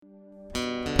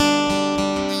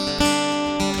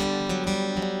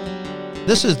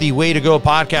This is the Way to Go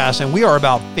podcast, and we are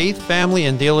about faith, family,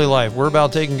 and daily life. We're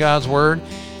about taking God's word,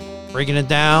 breaking it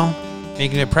down,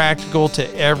 making it practical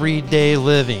to everyday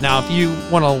living. Now, if you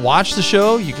want to watch the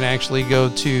show, you can actually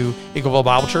go to Eagleville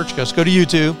Bible Church. Just go to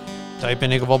YouTube, type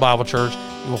in Eagleville Bible Church.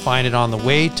 You will find it on the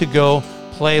Way to Go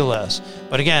playlist.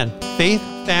 But again, faith,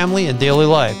 family, and daily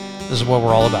life. This is what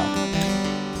we're all about.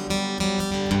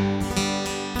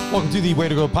 Welcome to the Way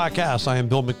to Go podcast. I am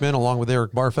Bill McMinn along with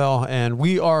Eric Barfell, and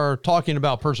we are talking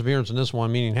about perseverance in this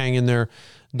one, meaning hang in there,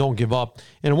 don't give up.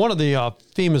 And one of the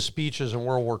famous speeches in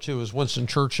World War II is Winston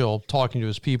Churchill talking to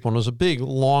his people, and it was a big,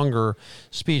 longer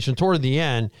speech. And toward the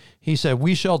end, he said,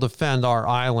 "We shall defend our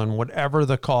island, whatever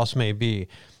the cost may be.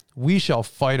 We shall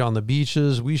fight on the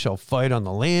beaches. We shall fight on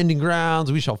the landing grounds.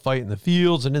 We shall fight in the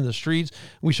fields and in the streets.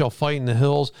 We shall fight in the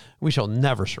hills. We shall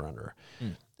never surrender."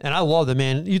 And I love that,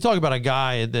 man. You talk about a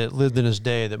guy that lived in his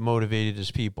day that motivated his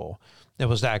people. It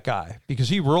was that guy because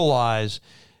he realized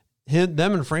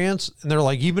them in France, and they're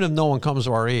like, even if no one comes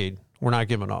to our aid, we're not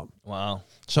giving up. Wow.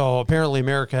 So apparently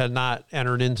America had not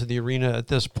entered into the arena at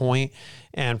this point,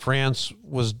 and France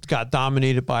got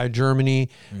dominated by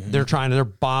Germany. Mm-hmm. They're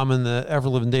bombing the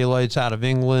ever-living daylights out of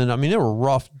England. I mean, there were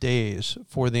rough days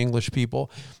for the English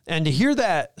people. And to hear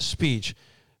that speech,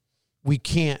 we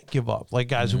can't give up. Like,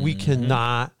 guys, we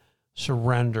cannot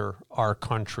surrender our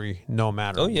country no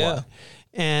matter what.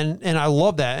 And I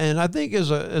love that. And I think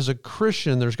as a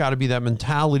Christian, there's got to be that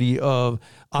mentality of,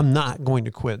 I'm not going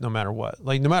to quit no matter what.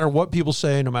 Like, no matter what people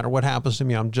say, no matter what happens to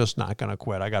me, I'm just not going to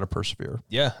quit. I got to persevere.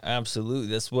 Yeah, absolutely.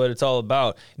 That's what it's all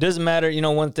about. It doesn't matter.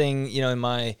 One thing, in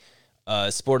my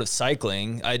sport of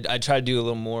cycling, I try to do a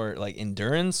little more like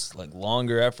endurance, like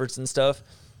longer efforts and stuff.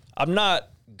 I'm not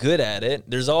good at it.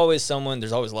 There's always a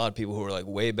lot of people who are like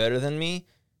way better than me,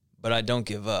 but I don't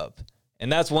give up.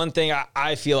 And that's one thing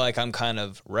I feel like I'm kind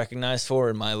of recognized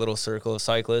for in my little circle of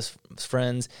cyclist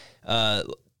friends.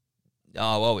 I'll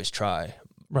always try.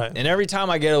 Right. And every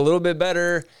time I get a little bit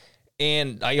better,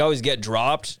 and I always get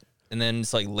dropped, and then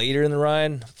it's like later in the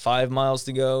ride, 5 miles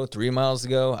to go, 3 miles to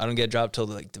go. I don't get dropped till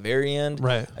like the very end.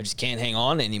 Right. I just can't hang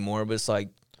on anymore, but it's like,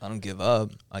 I don't give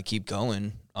up. I keep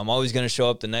going. I'm always going to show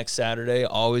up the next Saturday,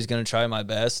 always going to try my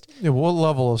best. Yeah, what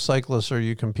level of cyclists are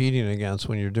you competing against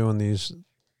when you're doing these?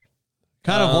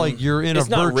 Kind of like you're in a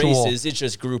virtual... It's not races, it's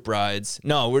just group rides.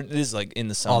 No, this is like in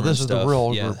the summer. Oh, this is stuff. The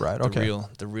real group ride. Okay.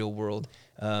 The real world.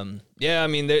 I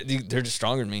mean, they're just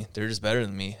stronger than me. They're just better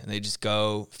than me. And they just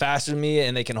go faster than me,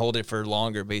 and they can hold it for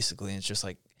longer, basically. And it's just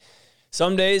like,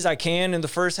 some days I can in the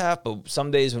first half, but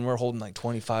some days when we're holding like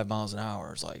 25 miles an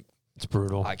hour, it's like, it's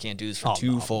brutal. I can't do this for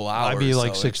two full hours. I'd be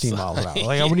like 16 miles an hour.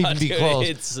 Like, I wouldn't even be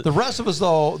close. The rest of us,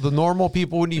 though, the normal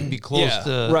people wouldn't even be close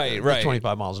to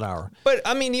 25 miles an hour. But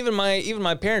I mean, even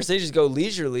my parents, they just go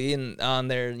leisurely, and on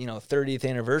their 30th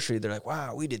anniversary, they're like,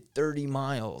 "Wow, we did 30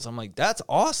 miles." I'm like, "That's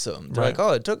awesome." They're like,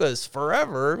 "Oh, it took us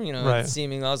forever."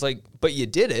 Seeming. I was like, "But you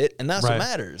did it, and that's what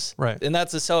matters." Right. And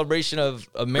that's a celebration of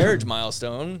a marriage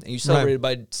milestone, and you celebrated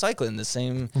by cycling the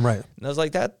same. Right. And I was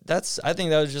like, I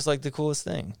think that was just like the coolest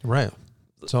thing. Right.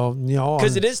 So,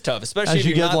 because it is tough, especially as if you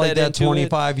you're get not like that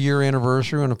 25-year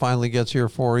anniversary when it finally gets here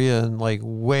for you, and like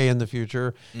way in the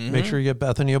future, make sure you get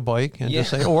Bethany a bike and just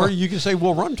say, or you can say,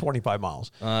 we'll run 25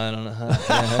 miles. I don't know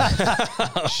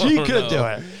how. She could do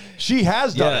it. She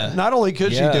has done it. Not only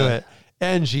could she do it,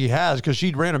 and she has, because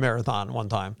she ran a marathon one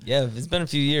time. Yeah, it's been a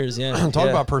few years. Yeah. Talk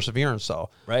about perseverance,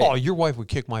 though. Right. Oh, your wife would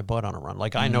kick my butt on a run.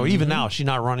 Like, I know, even now, she's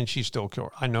not running. She's still,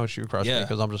 I know she would crush me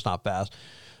because I'm just not fast.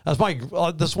 That's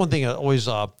that's one thing I always,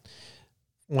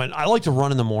 when I like to run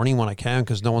in the morning when I can,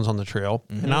 because no one's on the trail,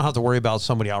 and I don't have to worry about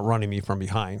somebody outrunning me from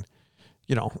behind,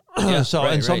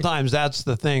 sometimes that's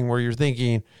the thing where you're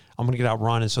thinking, I'm going to get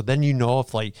outrun. And so then,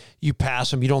 if like you pass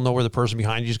them, you don't know where the person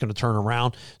behind you is going to turn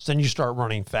around. So then you start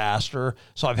running faster.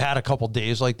 So I've had a couple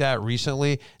days like that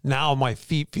recently. Now my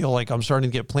feet feel like I'm starting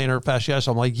to get plantar fasciitis.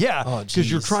 So I'm like, because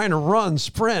you're trying to run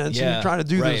sprints and you're trying to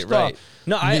do this stuff. Right.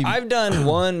 No, I've done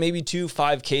one, maybe 2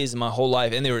 5Ks in my whole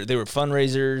life. And they were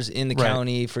fundraisers in the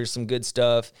county for some good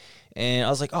stuff. And I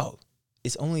was like, oh,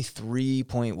 it's only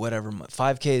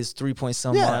 5K is 3 point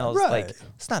some miles. Right. Like,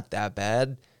 it's not that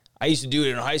bad. I used to do it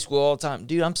in high school all the time.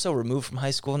 Dude, I'm so removed from high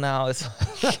school now.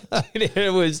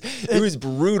 It was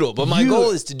brutal. But my goal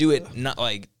is to do it not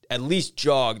like at least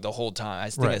jog the whole time.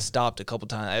 I think I stopped a couple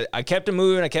times. I kept it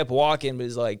moving. I kept walking, but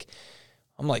it's like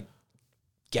I'm like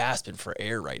gasping for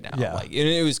air right now. Yeah. Like, and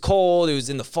it was cold. It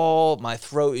was in the fall. My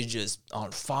throat is just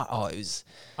on fire. Oh, it was.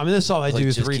 I mean, this is all I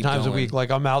do 3 times a week. Like,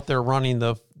 I'm out there running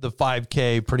the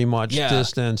 5K pretty much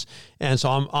distance, and so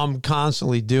I'm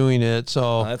constantly doing it.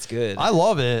 So that's good. I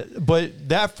love it. But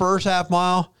that first half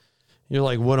mile, You're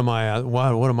like, what am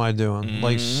I doing?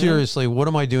 Like, seriously, what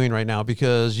am I doing right now?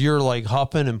 Because you're like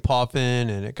huffing and puffing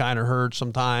and it kind of hurts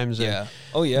sometimes. Yeah.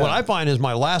 Oh yeah. What I find is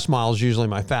my last mile is usually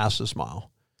my fastest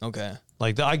mile. Okay.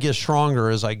 Like I get stronger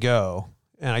as I go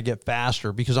and I get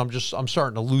faster because I'm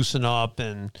starting to loosen up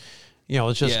and, you know,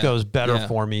 it just goes better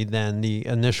for me than the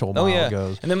initial mile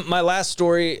goes. And then my last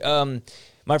story,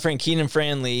 my friend Keenan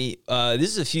Franley,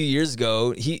 this is a few years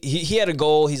ago. He had a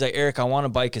goal. He's like, Eric, I want to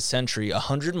bike a century,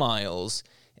 100 miles,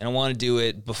 and I want to do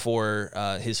it before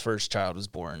his first child was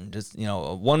born. Just, you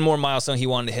know, one more milestone he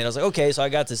wanted to hit. I was like, okay, so I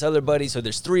got this other buddy. So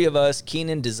there's 3 of us.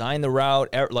 Keenan designed the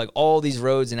route, like all these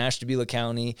roads in Ashtabula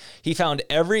County. He found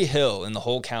every hill in the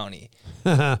whole county,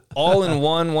 all in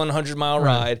one 100-mile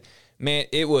ride. Man,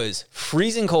 it was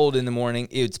freezing cold in the morning.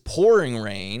 It's pouring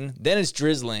rain. Then it's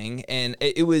drizzling. And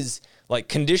it was, like,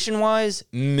 condition-wise,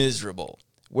 miserable.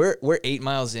 We're 8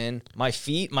 miles in. My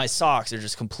feet, my socks are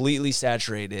just completely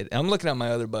saturated. And I'm looking at my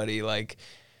other buddy like,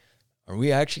 are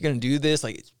we actually going to do this?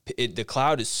 Like,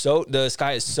 the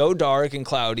sky is so dark and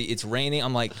cloudy. It's raining.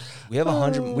 I'm like, we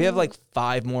have like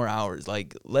 5 more hours.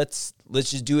 Like, let's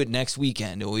just do it next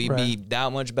weekend. It will be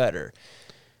that much better.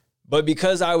 But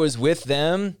because I was with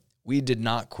them, we did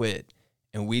not quit,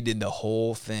 and we did the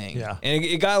whole thing. Yeah. And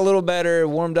it got a little better,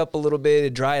 warmed up a little bit,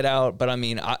 it dried out. But I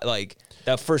mean, like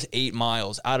that first 8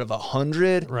 miles out of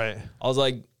 100, right? I was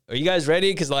like, are you guys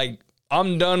ready? Because like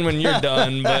I'm done when you're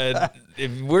done, but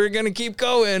if we're gonna keep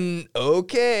going,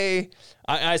 okay.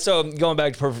 I saw going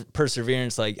back to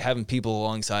perseverance, like having people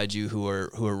alongside you who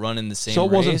are running the same. So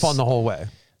it wasn't race. fun the whole way.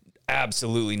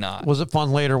 Absolutely not. Was it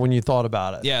fun later when you thought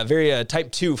about it? Yeah, very type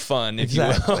 2 fun, if you will.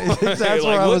 That's like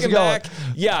where I was looking going. back,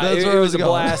 yeah, it was a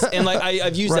blast. And like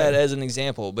I've used that as an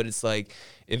example, but it's like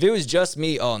if it was just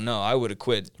me, oh no, I would have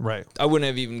quit. Right. I wouldn't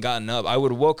have even gotten up. I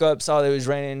would have woke up, saw that it was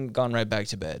raining, gone right back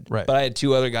to bed. Right. But I had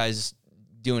 2 other guys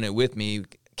doing it with me,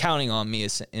 counting on me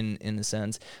in a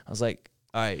sense. I was like,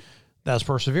 all right. That's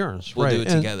perseverance. We'll right. do it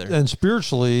together. And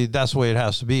spiritually, that's the way it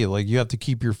has to be. Like, you have to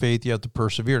keep your faith. You have to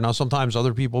persevere. Now, sometimes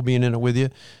other people being in it with you,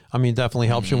 I mean, definitely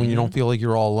helps you when you don't feel like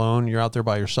you're all alone. You're out there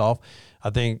by yourself. I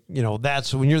think, you know,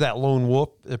 that's when you're that lone wolf,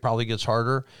 it probably gets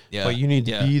harder. Yeah. But you need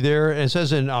to be there. And it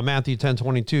says in Matthew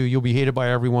 10:22, you'll be hated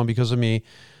by everyone because of me.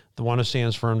 The one who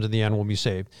stands firm to the end will be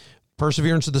saved.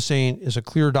 Perseverance of the saint is a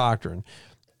clear doctrine.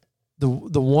 The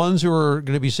ones who are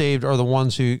going to be saved are the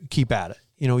ones who keep at it.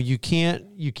 You know, you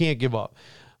can't give up.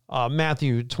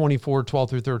 Matthew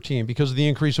 24:12-13, because of the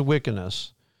increase of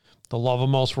wickedness, the love of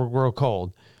most will grow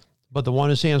cold, but the one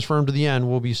who stands firm to the end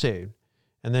will be saved.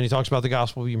 And then he talks about the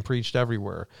gospel being preached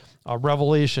everywhere.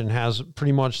 Revelation has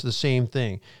pretty much the same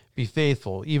thing. Be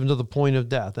faithful, even to the point of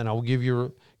death, and I will give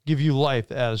you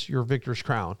life as your victor's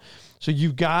crown. So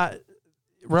you've got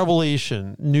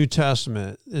Revelation, New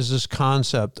Testament, is this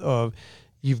concept of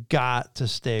you've got to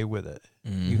stay with it.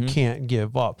 You can't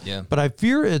give up. Yeah. But I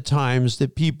fear at times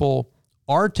that people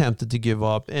are tempted to give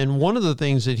up. And one of the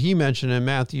things that he mentioned in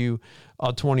Matthew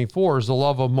 24 is the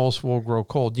love of most will grow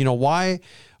cold. You know, why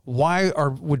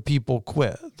would people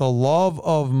quit? The love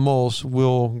of most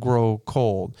will grow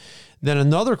cold. Then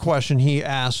another question he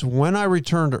asks, when I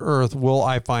return to earth, will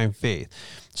I find faith?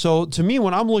 So to me,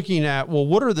 when I'm looking at, well,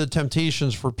 what are the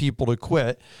temptations for people to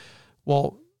quit?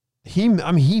 Well, he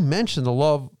mentioned the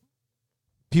love,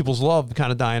 people's love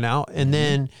kind of dying out. And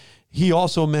then he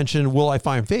also mentioned, will I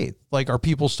find faith? Like, are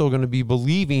people still going to be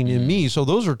believing in me? So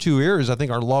those are 2 areas. I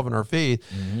think our love and our faith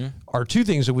are 2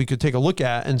 things that we could take a look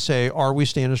at and say, are we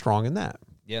standing strong in that?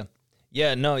 Yeah.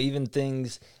 Yeah. No, even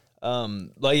things,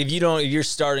 like if you're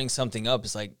starting something up,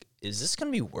 it's like, is this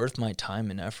going to be worth my time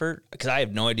and effort? Because I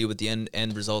have no idea what the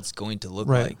end result's going to look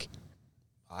like.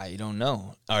 I don't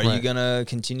know. Are you going to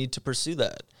continue to pursue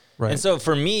that? Right. And so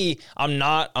for me, I'm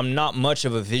not much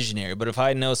of a visionary, but if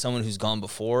I know someone who's gone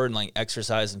before and like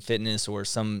exercise and fitness or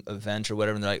some event or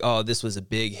whatever, and they're like, oh, this was a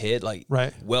big hit, like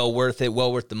well worth it,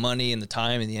 well worth the money and the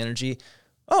time and the energy.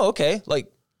 Oh, okay.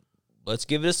 Like, let's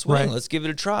give it a swing. Let's give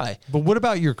it a try. But what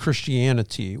about your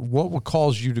Christianity? What would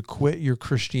cause you to quit your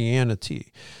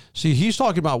Christianity? See, he's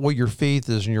talking about what your faith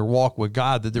is and your walk with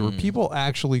God, that there were people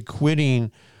actually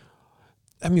quitting.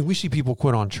 I mean, we see people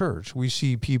quit on church. We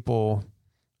see people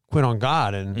quit on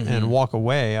God and walk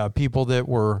away. People that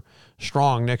were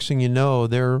strong, next thing you know,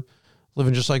 they're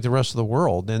living just like the rest of the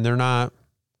world, and they're not.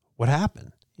 What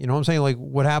happened? You know what I'm saying? Like,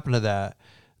 what happened to that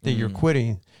you're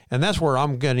quitting? And that's where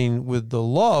I'm getting with the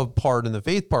love part and the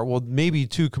faith part. Well, maybe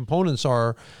 2 components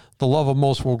are the love of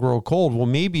most will grow cold. Well,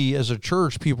 maybe as a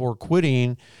church, people are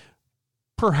quitting.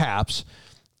 Perhaps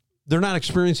they're not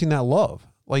experiencing that love.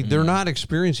 Like, they're not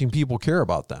experiencing people care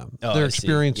about them. They're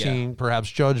experiencing perhaps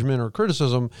judgment or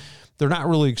criticism. They're not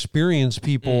really experiencing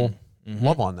people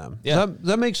love on them. Yeah. Does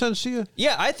that make sense to you?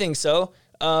 Yeah, I think so.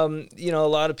 You know, a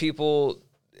lot of people,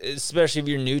 especially if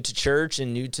you're new to church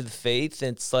and new to the faith,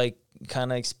 it's like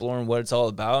kind of exploring what it's all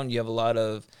about, and you have a lot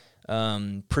of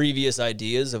previous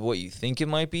ideas of what you think it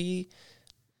might be.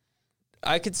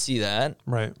 I could see that.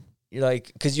 Right. You're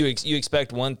like, because you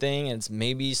expect one thing, and it's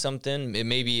maybe something. It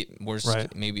may be worse.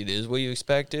 Right. Maybe it is what you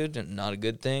expected, and not a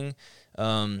good thing.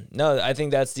 No, I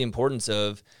think that's the importance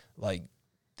of like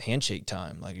handshake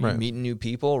time. Like you're meeting new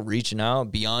people, reaching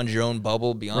out beyond your own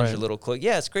bubble, beyond your little clique.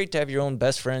 Yeah, it's great to have your own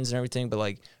best friends and everything, but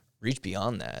like reach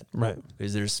beyond that. Right.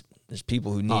 Because there's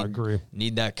people who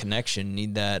need that connection,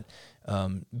 need that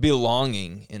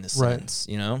belonging in a sense,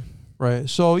 you know? Right.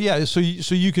 So yeah, so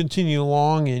you continue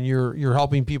along and you're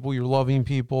helping people, you're loving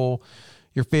people,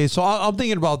 your faith. So I'm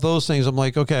thinking about those things. I'm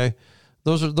like, okay,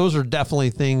 those are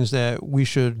definitely things that we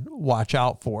should watch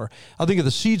out for. I think of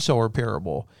the seed sower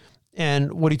parable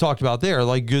and what he talked about there,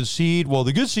 like good seed. Well,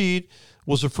 the good seed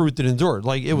was a fruit that endured.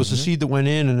 Like it was a seed that went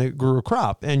in and it grew a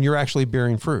crop, and you're actually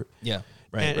bearing fruit. Yeah.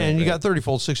 Right. And you got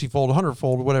 30-fold, 60-fold,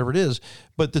 100-fold, whatever it is.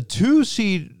 But the two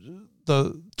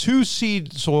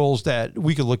seed soils that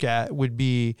we could look at would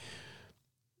be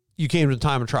you came to the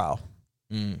time of trial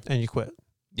and you quit.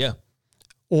 Yeah.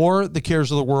 Or the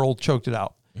cares of the world choked it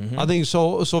out. I think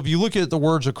so. So if you look at the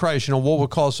words of Christ, you know, what would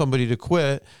cause somebody to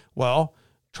quit? Well,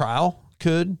 trial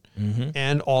could,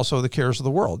 and also the cares of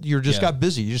the world. You just got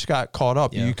busy. You just got caught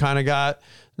up. You kind of got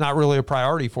not really a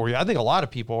priority for you. I think a lot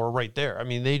of people are right there. I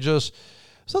mean,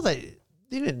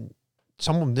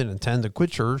 some of them didn't intend to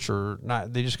quit church or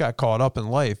not. They just got caught up in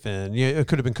life, and it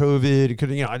could have been COVID. It could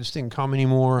have, I just didn't come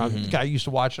anymore. I got used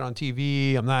to watching on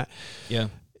TV. I'm not. Yeah.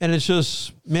 And it's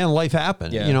just, man, life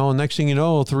happened, Yeah. and next thing you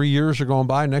know, 3 years are going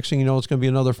by. Next thing you know, it's going to be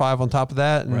another 5 on top of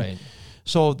that. And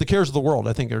so the cares of the world,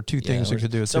 I think, are two things that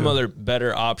could do it. Some other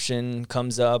better option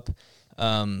comes up.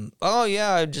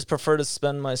 I just prefer to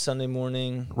spend my Sunday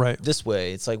morning this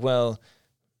way. It's like, well,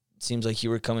 it seems like you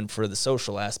were coming for the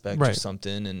social aspect or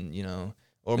something, and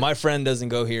or my friend doesn't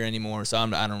go here anymore, so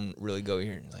I don't really go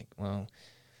here. Like, well,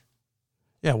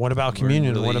 yeah. What about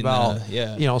communion? Really what about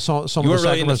some you of weren't the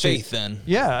really into sacraments? faith then?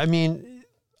 Yeah, I mean,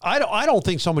 I don't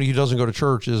think somebody who doesn't go to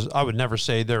church is. I would never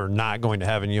say they're not going to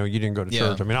heaven. You didn't go to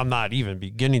church. I mean, I'm not even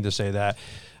beginning to say that.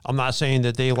 I'm not saying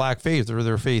that they lack faith or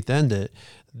their faith ended.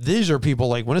 These are people,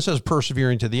 like when it says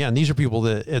persevering to the end, these are people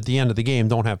that at the end of the game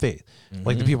don't have faith.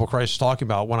 Like the people Christ is talking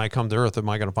about, when I come to earth, am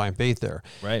I going to find faith there?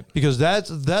 Right. Because that's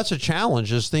a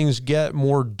challenge as things get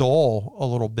more dull a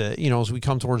little bit. As we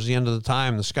come towards the end of the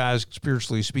time, the skies,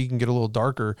 spiritually speaking, get a little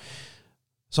darker.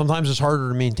 Sometimes it's harder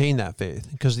to maintain that faith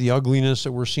because the ugliness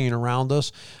that we're seeing around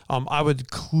us. I would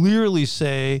clearly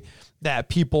say that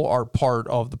people are part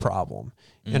of the problem.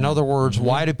 In other words,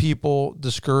 why do people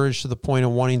discourage to the point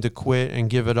of wanting to quit and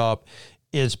give it up?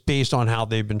 Is based on how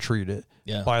they've been treated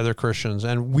by other Christians.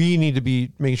 And we need to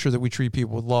be making sure that we treat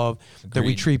people with love, that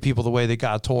we treat people the way that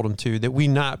God told them to, that we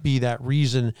not be that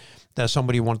reason that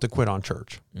somebody wanted to quit on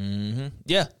church.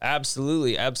 Yeah,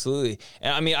 absolutely. Absolutely.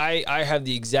 And I mean, I have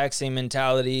the exact same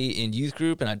mentality in youth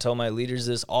group, and I tell my leaders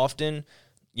this often.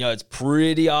 It's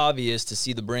pretty obvious to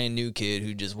see the brand new kid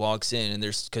who just walks in and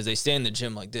because they stay in the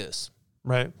gym like this.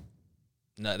 Right.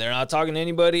 No, they're not talking to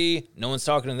anybody. No one's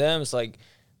talking to them. It's like,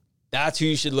 that's who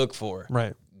you should look for.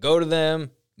 Right. Go to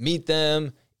them, meet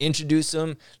them, introduce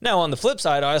them. Now, on the flip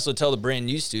side, I also tell the brand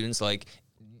new students, like,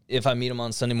 if I meet them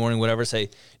on Sunday morning, whatever, say,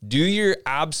 do your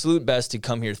absolute best to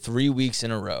come here 3 weeks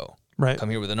in a row. Right. Come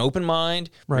here with an open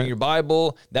mind, bring your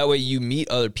Bible. That way you meet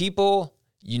other people,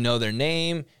 you know their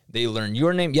name, they learn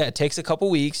your name. Yeah, it takes a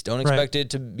couple weeks. Don't expect it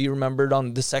to be remembered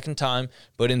on the second time.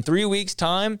 But in 3 weeks'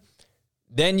 time,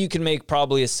 then you can make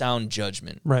probably a sound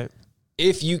judgment. Right.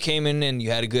 If you came in and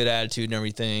you had a good attitude and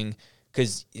everything,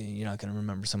 because you're not going to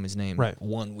remember somebody's name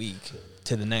 1 week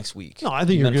to the next week. No, I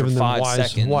think you're giving them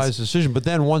wise decision. But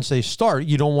then once they start,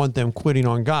 you don't want them quitting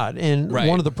on God. And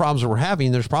one of the problems that we're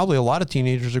having, there's probably a lot of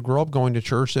teenagers that grow up going to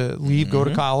church, that leave, go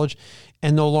to college,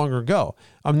 and no longer go.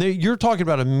 You're talking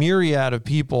about a myriad of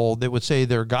people that would say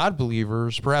they're God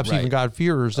believers, perhaps even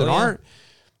God-fearers, that aren't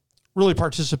really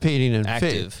participating in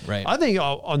faith. Right. I think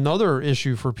another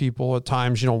issue for people at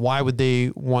times, why would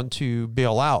they want to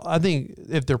bail out? I think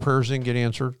if their prayers didn't get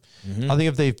answered, I think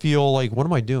if they feel like, what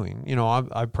am I doing?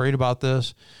 I prayed about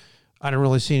this. I didn't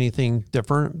really see anything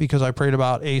different because I prayed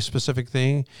about a specific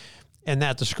thing, and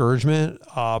that discouragement,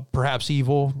 perhaps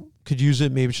evil could use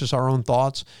it. Maybe it's just our own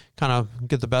thoughts kind of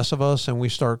get the best of us, and we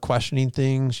start questioning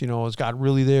things. Is God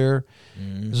really there?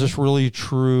 Is this really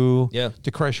true? Yeah.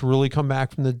 Did Christ really come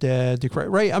back from the dead?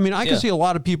 Right? I mean, I can see a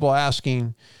lot of people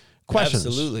asking questions.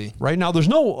 Absolutely. Right now, there's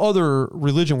no other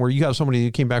religion where you have somebody who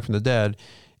came back from the dead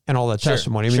and all that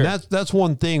testimony. I mean, that's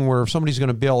one thing where if somebody's going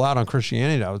to bail out on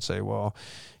Christianity, I would say, well,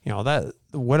 that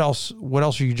what else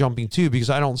are you jumping to? Because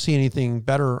I don't see anything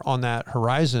better on that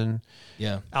horizon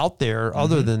out there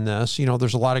other than this.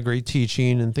 There's a lot of great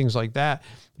teaching and things like that.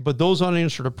 But those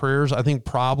unanswered prayers, I think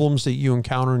problems that you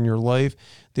encounter in your life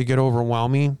that get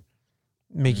overwhelming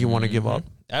make you want to give up.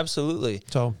 Absolutely.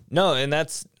 So no, and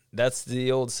that's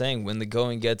the old saying, when the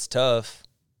going gets tough.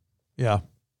 Yeah.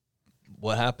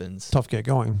 What happens? Tough get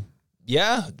going.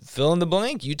 Yeah. Fill in the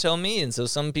blank. You tell me. And so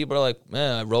some people are like,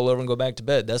 I roll over and go back to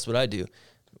bed. That's what I do.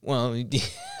 Well,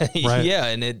 yeah.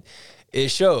 And it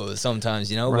shows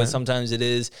sometimes, but sometimes it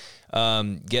is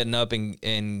getting up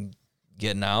and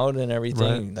getting out and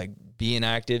everything, like being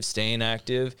active, staying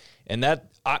active. And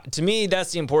that, to me,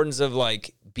 that's the importance of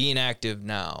like being active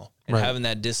now and having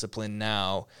that discipline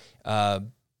now,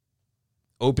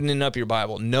 opening up your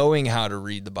Bible, knowing how to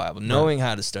read the Bible, knowing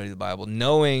how to study the Bible,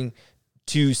 knowing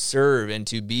to serve and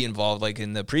to be involved. Like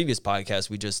in the previous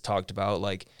podcast, we just talked about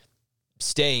like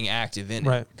staying active in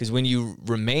it. Because when you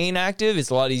remain active, it's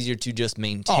a lot easier to just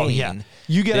maintain. Oh, yeah.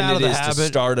 You get out of the habit. To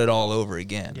start it all over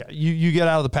again. Yeah, you get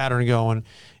out of the pattern going,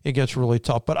 it gets really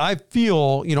tough. But I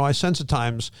feel, I sense at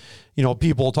times,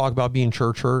 people talk about being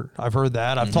church hurt. I've heard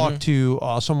that. I've talked to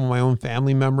some of my own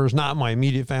family members, not my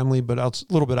immediate family, but a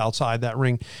little bit outside that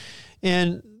ring.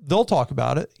 And they'll talk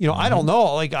about it. I don't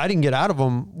know. Like, I didn't get out of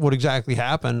them what exactly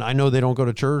happened. I know they don't go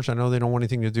to church. I know they don't want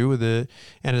anything to do with it.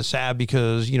 And it's sad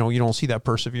because, you don't see that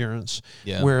perseverance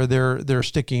where they're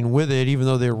sticking with it, even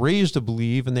though they're raised to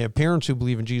believe and they have parents who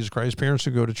believe in Jesus Christ, parents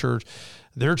who go to church.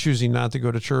 They're choosing not to go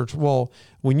to church. Well,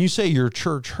 when you say your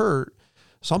church hurt,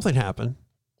 something happened.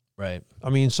 Right. I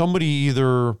mean, somebody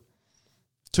either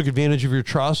took advantage of your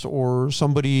trust or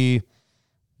somebody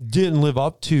didn't live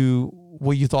up to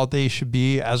what you thought they should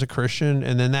be as a Christian,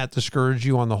 and then that discouraged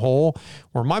you on the whole.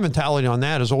 Where my mentality on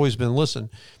that has always been,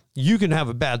 listen, you can have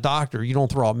a bad doctor. You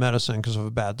don't throw out medicine because of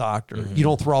a bad doctor. You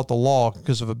don't throw out the law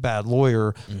because of a bad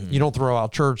lawyer. You don't throw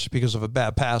out church because of a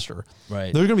bad pastor.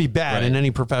 Right. There's going to be bad in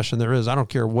any profession there is. I don't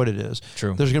care what it is.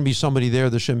 True. There's going to be somebody there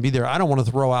that shouldn't be there. I don't want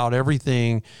to throw out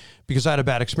everything because I had a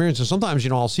bad experience. And sometimes,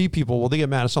 I'll see people, well, they get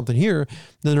mad at something here,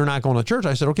 then they're not going to church.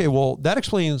 I said, okay, well, that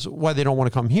explains why they don't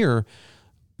want to come here,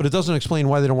 but it doesn't explain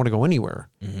why they don't want to go anywhere.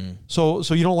 So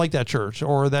you don't like that church,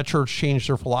 or that church changed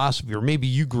their philosophy, or maybe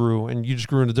you grew and you just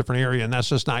grew in a different area and that's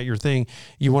just not your thing.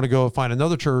 You want to go find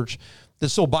another church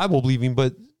that's still Bible believing,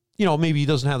 but maybe he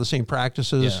doesn't have the same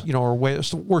practices, or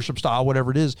worship style, whatever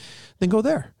it is, then go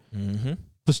there.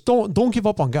 But don't give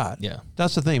up on God. Yeah.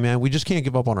 That's the thing, man. We just can't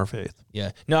give up on our faith.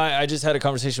 Yeah. No, I just had a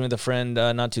conversation with a friend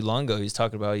not too long ago. He's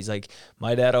talking about, he's like,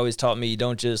 my dad always taught me, you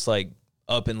don't just like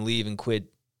up and leave and quit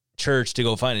church to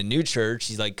go find a new church.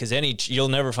 He's like, because you'll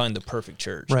never find the perfect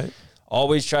church. Right.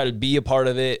 Always try to be a part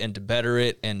of it and to better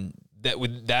it. And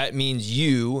that means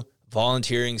you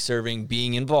volunteering, serving,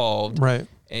 being involved. Right.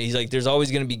 And he's like, there's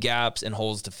always going to be gaps and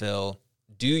holes to fill.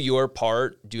 Do your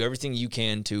part. Do everything you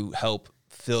can to help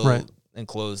fill and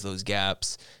close those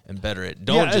gaps and better it.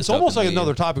 It's almost like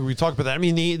another topic we talked about that. I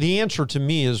mean, the answer to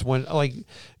me is when, like,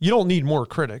 you don't need more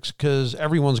critics because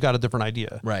everyone's got a different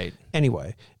idea. Right.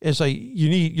 Anyway, it's like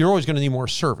you're always going to need more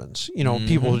servants,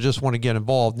 people who just want to get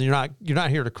involved. And you're not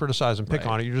here to criticize and pick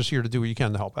on it. You're just here to do what you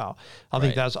can to help out. I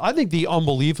think the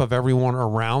unbelief of everyone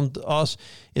around us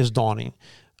is daunting.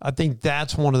 I think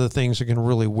that's one of the things that can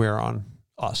really wear on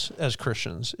us as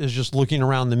Christians, is just looking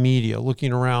around the media,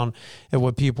 looking around at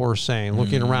what people are saying,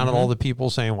 looking around at all the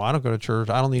people saying, well, I don't go to church.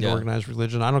 I don't need organized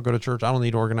religion. I don't go to church. I don't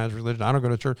need organized religion. I don't go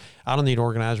to church. I don't need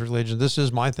organized religion. This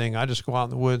is my thing. I just go out in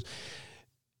the woods.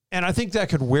 And I think that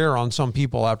could wear on some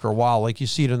people after a while. Like, you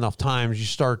see it enough times, you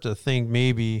start to think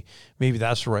maybe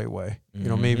that's the right way.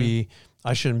 Maybe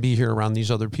I shouldn't be here around these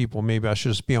other people. Maybe I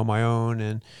should just be on my own.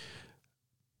 And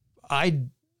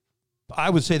I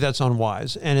would say that's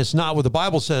unwise. And it's not what the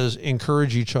Bible says,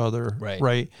 encourage each other,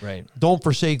 right? Don't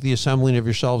forsake the assembling of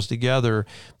yourselves together.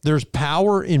 There's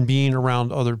power in being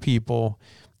around other people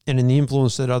and in the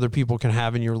influence that other people can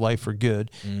have in your life for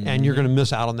good. And you're going to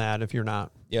miss out on that if you're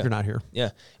not here.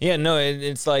 Yeah. No,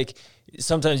 it's like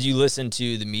sometimes you listen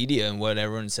to the media and what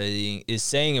everyone is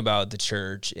saying about the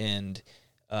church and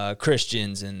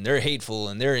Christians, and they're hateful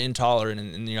and they're intolerant.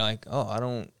 And you're like, oh, I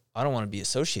don't want to be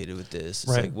associated with this.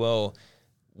 It's like, well,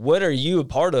 what are you a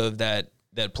part of that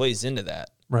plays into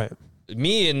that? Right.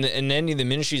 Me in any of the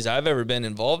ministries I've ever been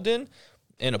involved in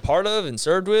and a part of and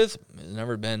served with, it's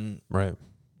never been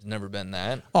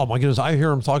that. Oh my goodness. I hear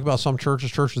them talk about some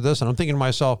churches this, and I'm thinking to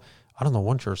myself, I don't know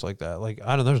one church like that. Like,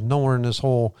 there's nowhere in this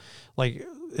whole, like,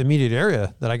 immediate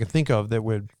area that I can think of that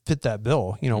would fit that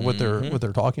bill, what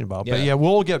they're talking about. Yeah. But yeah,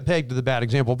 we'll get pegged to the bad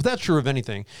example, but that's true of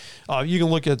anything. You can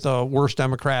look at the worst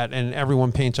Democrat and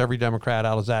everyone paints every Democrat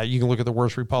out as that. You can look at the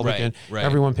worst Republican. Right.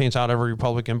 Everyone paints out every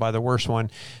Republican by the worst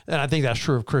one. And I think that's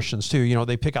true of Christians too.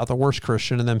 They pick out the worst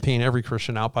Christian and then paint every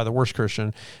Christian out by the worst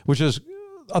Christian, which is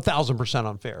 1,000%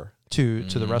 unfair to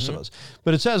the rest of us.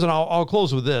 But it says, and I'll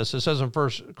close with this. It says in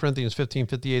 1 Corinthians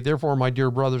 15:58, therefore, my dear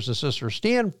brothers and sisters,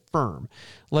 stand firm.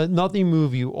 Let nothing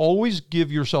move you. Always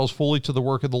give yourselves fully to the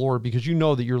work of the Lord, because you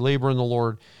know that your labor in the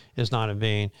Lord is not in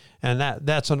vain. And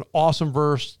that's an awesome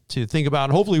verse to think about.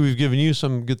 And hopefully we've given you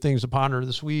some good things to ponder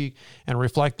this week and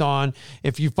reflect on.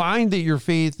 If you find that your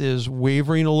faith is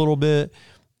wavering a little bit,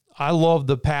 I love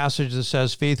the passage that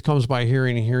says faith comes by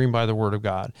hearing and hearing by the word of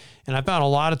God. And I found a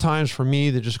lot of times for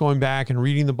me that just going back and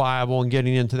reading the Bible and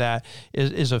getting into that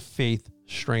is a faith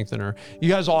strengthener. You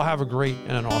guys all have a great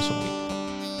and an awesome week.